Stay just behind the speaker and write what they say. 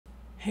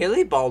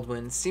Hailey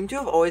Baldwin seemed to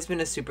have always been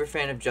a super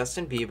fan of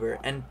Justin Bieber,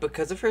 and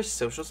because of her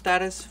social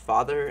status,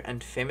 father,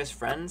 and famous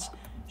friends,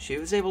 she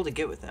was able to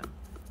get with him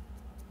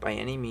by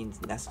any means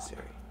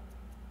necessary.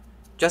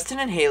 Justin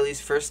and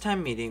Hailey's first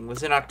time meeting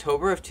was in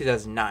October of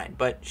 2009,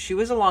 but she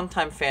was a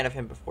longtime fan of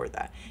him before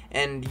that,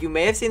 and you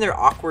may have seen their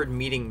awkward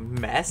meeting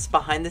mess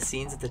behind the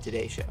scenes at the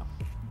Today Show.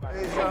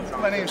 Hey,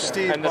 my name's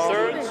Steve. And the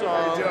third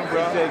song,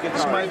 this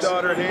is my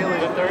daughter Hailey.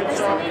 The third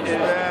song is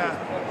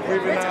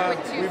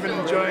we've been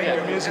enjoying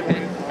your music.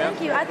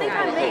 Thank you. I think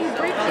I met you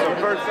briefly. the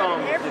first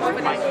song. Airport,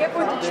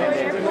 Detroit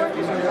Airport.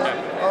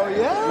 Oh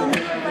yeah?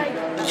 Like,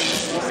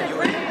 you said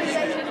randomly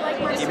that you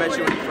like my He met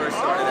you when you first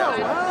started out.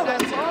 Wow,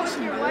 that's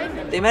awesome. your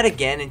wife. They met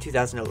again in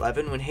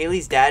 2011 when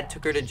Hailey's dad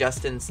took her to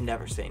Justin's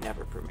Never Say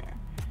Never premiere.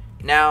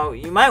 Now,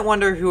 you might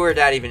wonder who her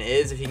dad even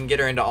is if he can get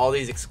her into all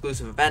these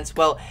exclusive events.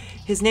 Well,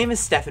 his name is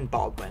Stephen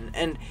Baldwin,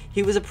 and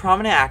he was a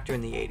prominent actor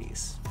in the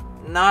 80s.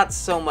 Not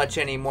so much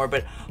anymore,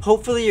 but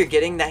hopefully you're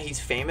getting that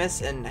he's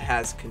famous and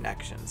has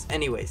connections.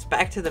 Anyways,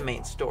 back to the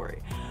main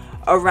story.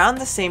 Around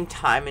the same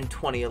time in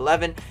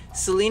 2011,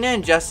 Selena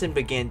and Justin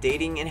began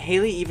dating, and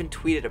Hailey even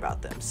tweeted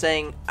about them,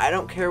 saying, "I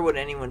don't care what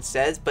anyone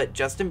says, but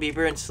Justin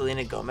Bieber and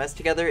Selena Gomez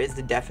together is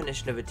the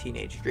definition of a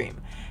teenage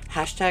dream.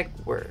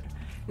 #word."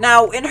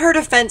 Now, in her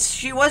defense,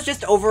 she was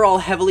just overall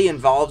heavily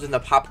involved in the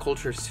pop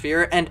culture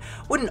sphere and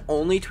wouldn't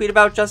only tweet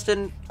about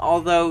Justin,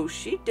 although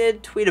she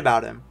did tweet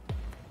about him.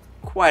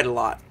 Quite a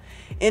lot.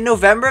 In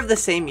November of the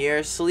same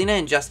year, Selena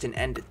and Justin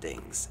ended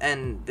things,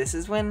 and this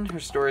is when her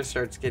story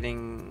starts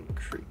getting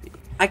creepy.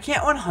 I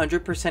can't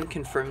 100%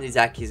 confirm these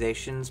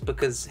accusations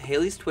because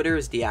Hailey's Twitter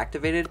is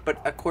deactivated, but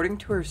according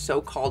to her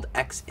so-called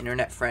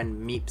ex-internet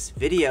friend Meep's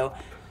video,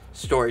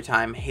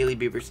 Storytime, Hailey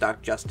Bieber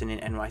stalked Justin in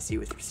NYC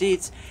with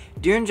receipts.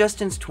 During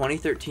Justin's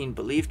 2013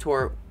 Believe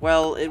tour,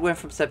 well, it went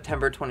from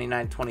September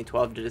 29,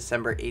 2012 to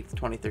December 8th,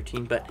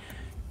 2013, but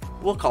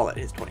we'll call it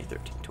his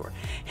 2013 tour.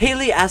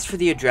 Hailey asked for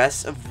the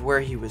address of where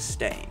he was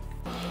staying.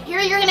 Here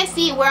you're gonna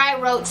see where I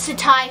wrote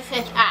Satai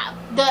 5th Ave.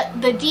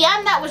 The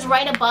DM that was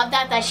right above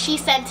that she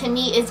sent to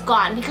me is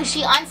gone because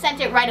she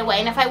unsent it right away.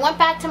 And if I went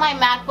back to my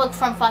MacBook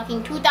from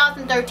fucking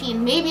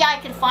 2013, maybe I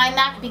could find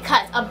that,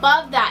 because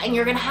above that, and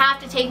you're gonna have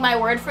to take my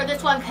word for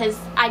this one because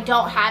I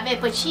don't have it,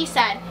 but she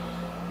said,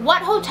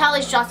 "What hotel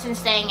is Justin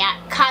staying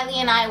at? Kylie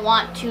and I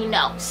want to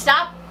know."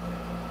 Stop.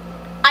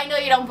 I know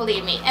you don't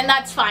believe me, and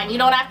that's fine. You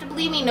don't have to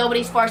believe me.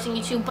 Nobody's forcing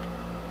you to. But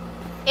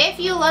if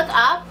you look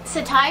up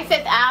Satai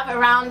 5th Ave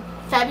around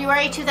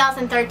February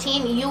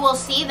 2013, you will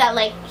see that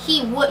like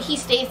he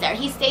stays there.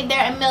 He stayed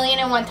there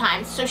 1,000,001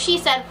 times. So she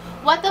said,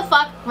 "What the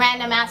fuck,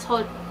 random ass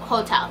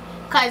hotel?"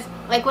 Cause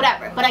like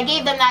whatever. But I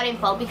gave them that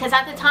info because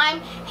at the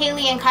time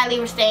Hailey and Kylie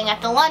were staying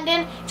at the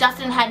London.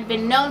 Justin had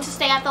been known to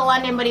stay at the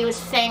London, but he was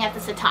staying at the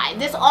Satai.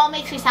 This all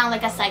makes me sound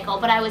like a psycho,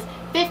 but I was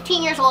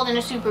 15 years old and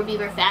a super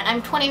Bieber fan.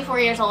 I'm 24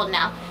 years old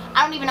now.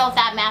 I don't even know if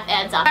that math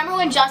adds up. Remember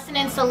when Justin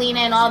and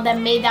Selena and all of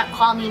them made that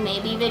Call Me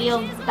Maybe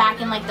video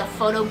back in like the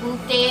photo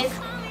booth days?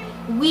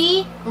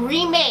 We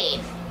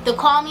remade the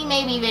Call Me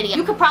Maybe video.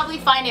 You could probably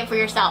find it for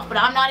yourself, but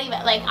I'm not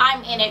even, like,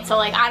 I'm in it, so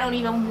like I don't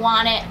even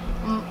want it,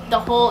 the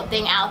whole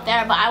thing out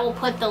there, but I will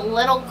put the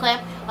little clip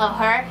of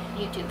her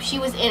YouTube. She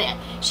was in it.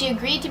 She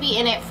agreed to be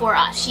in it for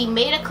us. She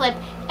made a clip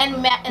and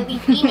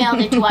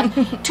emailed it to us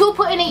to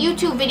put in a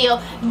YouTube video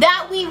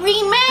that we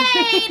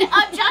remade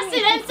of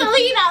Justin and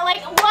Selena.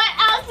 Like, what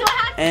else do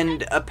I have?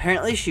 And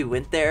apparently she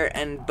went there,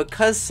 and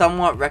because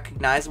somewhat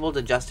recognizable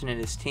to Justin and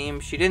his team,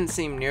 she didn't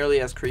seem nearly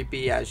as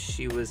creepy as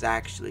she was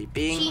actually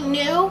being. She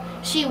knew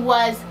she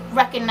was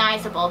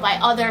recognizable by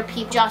other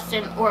people,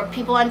 Justin, or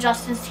people on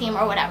Justin's team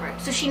or whatever.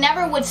 So she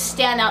never would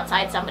stand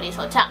outside somebody's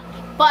hotel.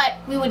 But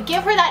we would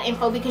give her that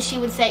info because she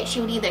would say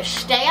she would either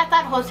stay at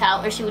that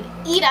hotel or she would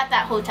eat at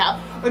that hotel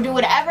or do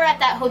whatever at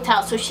that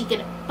hotel so she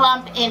could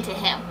bump into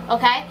him,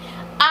 okay?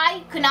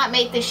 I could not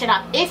make this shit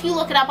up. If you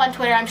look it up on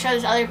Twitter, I'm sure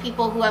there's other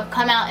people who have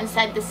come out and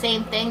said the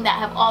same thing that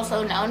have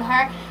also known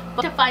her.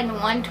 But to find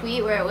one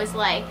tweet where it was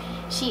like,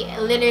 she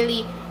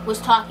literally was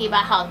talking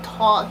about how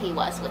tall he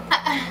was with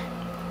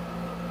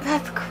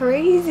That's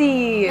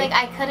crazy. like,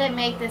 I couldn't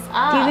make this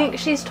up. Do you think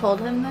she's told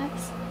him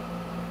this?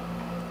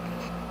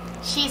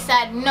 She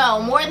said, no,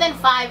 more than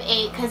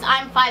 5'8", because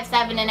I'm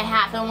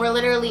 5'7.5", and we're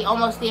literally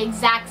almost the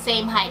exact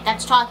same height.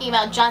 That's talking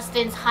about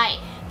Justin's height.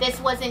 This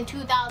was in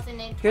 2000.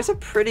 Here's a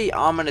pretty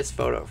ominous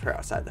photo of her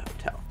outside the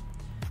hotel.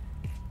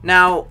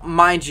 Now,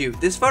 mind you,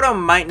 this photo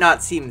might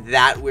not seem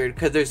that weird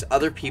because there's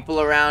other people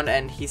around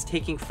and he's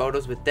taking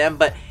photos with them,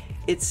 but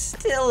it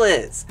still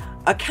is.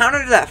 A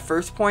counter to that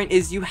first point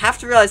is you have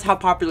to realize how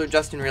popular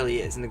Justin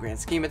really is in the grand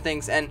scheme of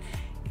things, and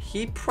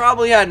he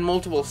probably had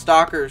multiple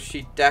stalkers.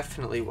 She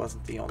definitely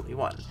wasn't the only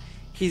one.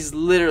 He's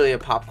literally a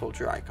pop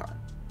culture icon.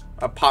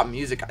 A pop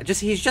music icon.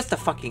 He's just a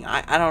fucking,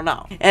 I don't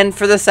know. And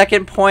for the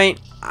second point,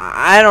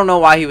 I don't know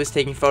why he was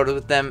taking photos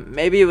with them.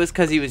 Maybe it was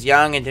because he was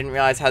young and didn't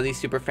realize how these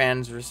super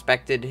fans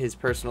respected his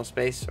personal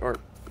space, or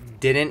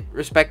didn't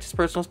respect his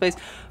personal space.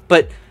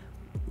 But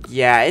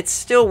yeah, it's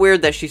still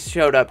weird that she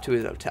showed up to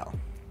his hotel.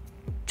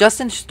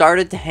 Justin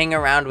started to hang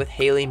around with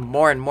Hailey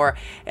more and more,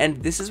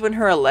 and this is when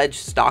her alleged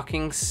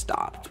stalking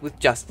stopped, with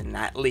Justin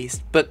at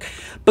least, but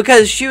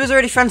because she was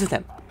already friends with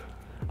him.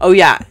 Oh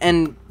yeah,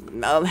 and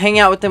hanging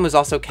out with him was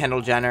also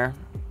Kendall Jenner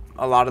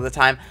a lot of the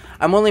time.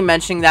 I'm only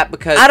mentioning that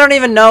because I don't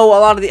even know, a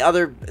lot of the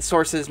other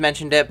sources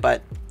mentioned it,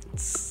 but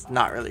it's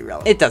not really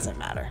relevant. It doesn't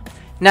matter.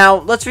 Now,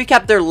 let's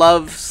recap their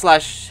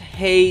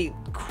love/hey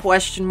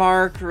question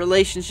mark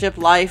relationship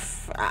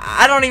life.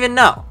 I don't even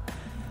know.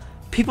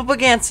 People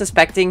began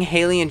suspecting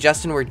Hailey and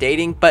Justin were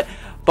dating, but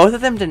both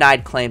of them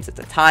denied claims at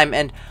the time,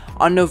 and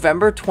on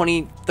November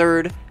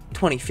 23rd,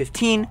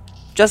 2015,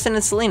 Justin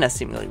and Selena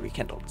seemingly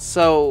rekindled.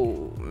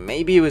 So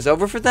maybe it was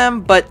over for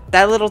them, but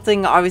that little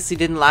thing obviously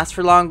didn't last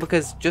for long,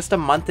 because just a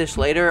month-ish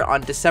later,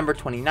 on December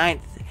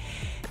 29th,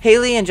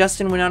 Hailey and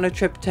Justin went on a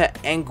trip to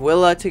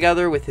Anguilla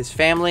together with his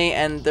family,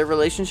 and their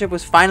relationship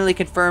was finally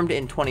confirmed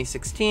in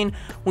 2016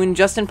 when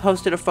Justin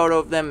posted a photo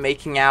of them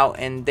making out,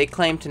 and they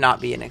claimed to not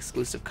be an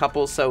exclusive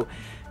couple. So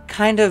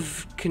kind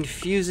of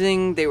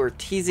confusing. They were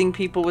teasing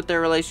people with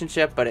their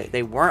relationship, but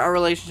they weren't a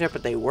relationship,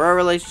 but they were a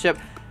relationship.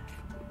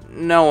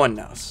 No one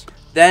knows.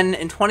 Then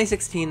in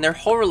 2016, their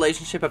whole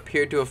relationship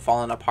appeared to have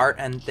fallen apart,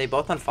 and they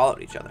both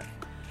unfollowed each other.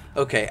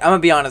 Okay, I'm gonna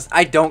be honest,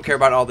 I don't care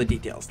about all the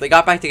details. They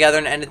got back together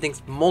and ended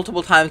things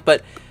multiple times,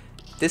 but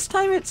this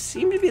time it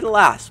seemed to be the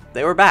last.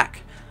 They were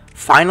back.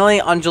 Finally,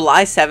 on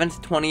July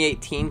 7th,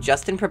 2018,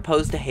 Justin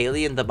proposed to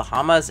Hailey in the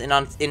Bahamas, and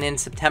in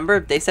September,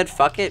 they said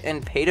fuck it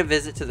and paid a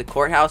visit to the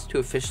courthouse to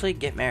officially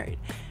get married.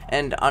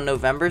 And on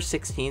November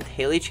 16th,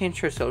 Hailey changed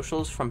her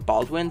socials from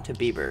Baldwin to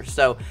Bieber,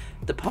 so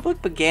the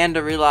public began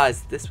to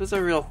realize this was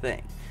a real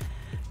thing.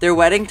 Their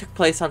wedding took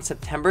place on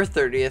September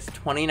 30th,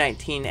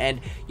 2019,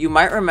 and you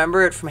might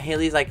remember it from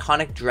Hailey's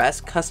iconic dress,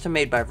 custom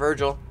made by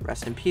Virgil,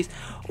 rest in peace,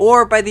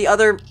 or by the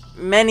other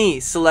many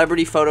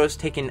celebrity photos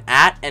taken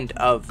at and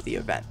of the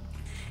event.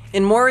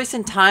 In more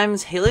recent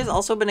times, Hailey's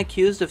also been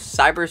accused of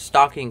cyber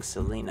stalking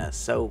Selena,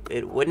 so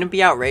it wouldn't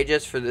be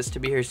outrageous for this to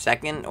be her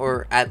second,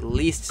 or at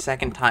least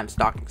second time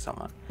stalking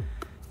someone.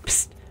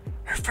 Psst,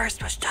 her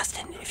first was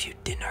Justin, if you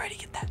didn't already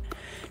get that.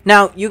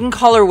 Now, you can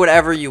call her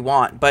whatever you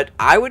want, but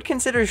I would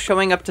consider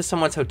showing up to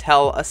someone's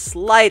hotel a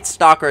slight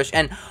stalkerish,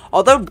 and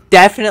although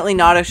definitely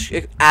not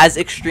as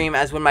extreme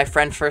as when my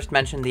friend first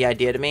mentioned the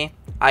idea to me,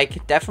 I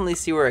could definitely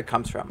see where it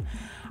comes from.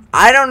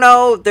 I don't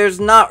know, there's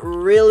not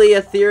really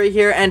a theory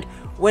here, and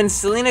when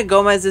Selena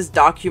Gomez's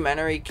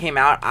documentary came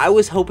out, I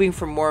was hoping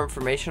for more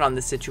information on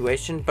the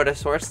situation, but a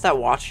source that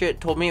watched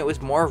it told me it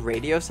was more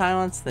radio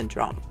silence than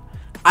drama.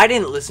 I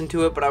didn't listen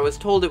to it, but I was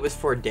told it was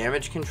for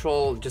damage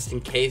control, just in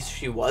case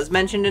she was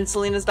mentioned in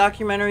Selena's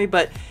documentary,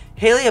 but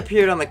Hailey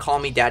appeared on the Call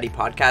Me Daddy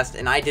podcast,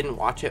 and I didn't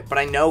watch it, but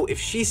I know if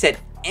she said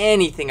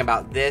anything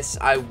about this,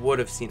 I would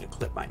have seen a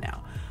clip by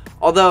now.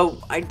 Although,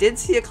 I did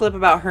see a clip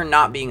about her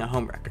not being a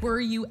homewrecker. Were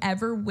you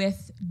ever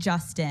with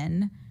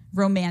Justin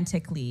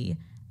romantically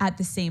at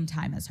the same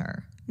time as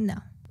her? No.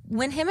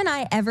 When him and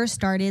I ever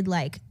started,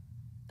 like,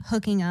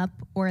 hooking up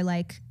or,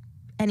 like,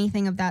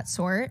 anything of that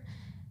sort,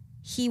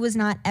 he was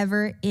not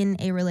ever in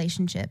a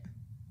relationship,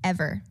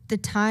 ever. The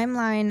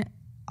timeline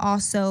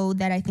also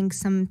that I think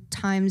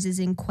sometimes is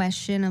in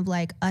question of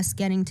like us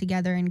getting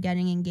together and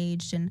getting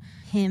engaged and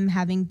him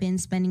having been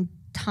spending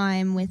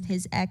time with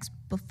his ex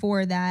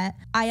before that.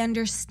 I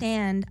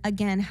understand,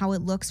 again, how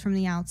it looks from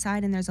the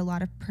outside and there's a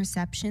lot of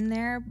perception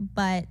there,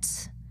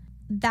 but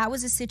that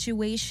was a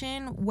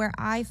situation where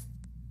I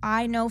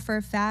know for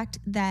a fact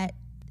that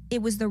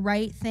it was the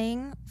right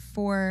thing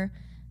for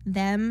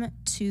them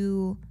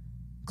to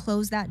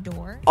close that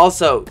door.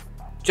 Also,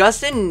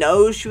 Justin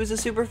knows she was a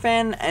super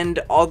fan, and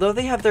although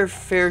they have their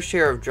fair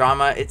share of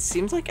drama, it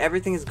seems like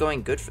everything is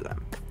going good for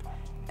them.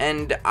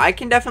 And I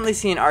can definitely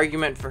see an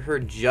argument for her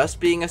just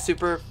being a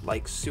super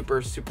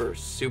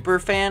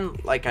fan,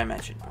 like I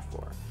mentioned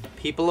before.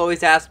 People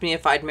always ask me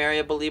if I'd marry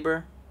a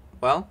Belieber.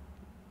 Well,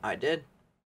 I did.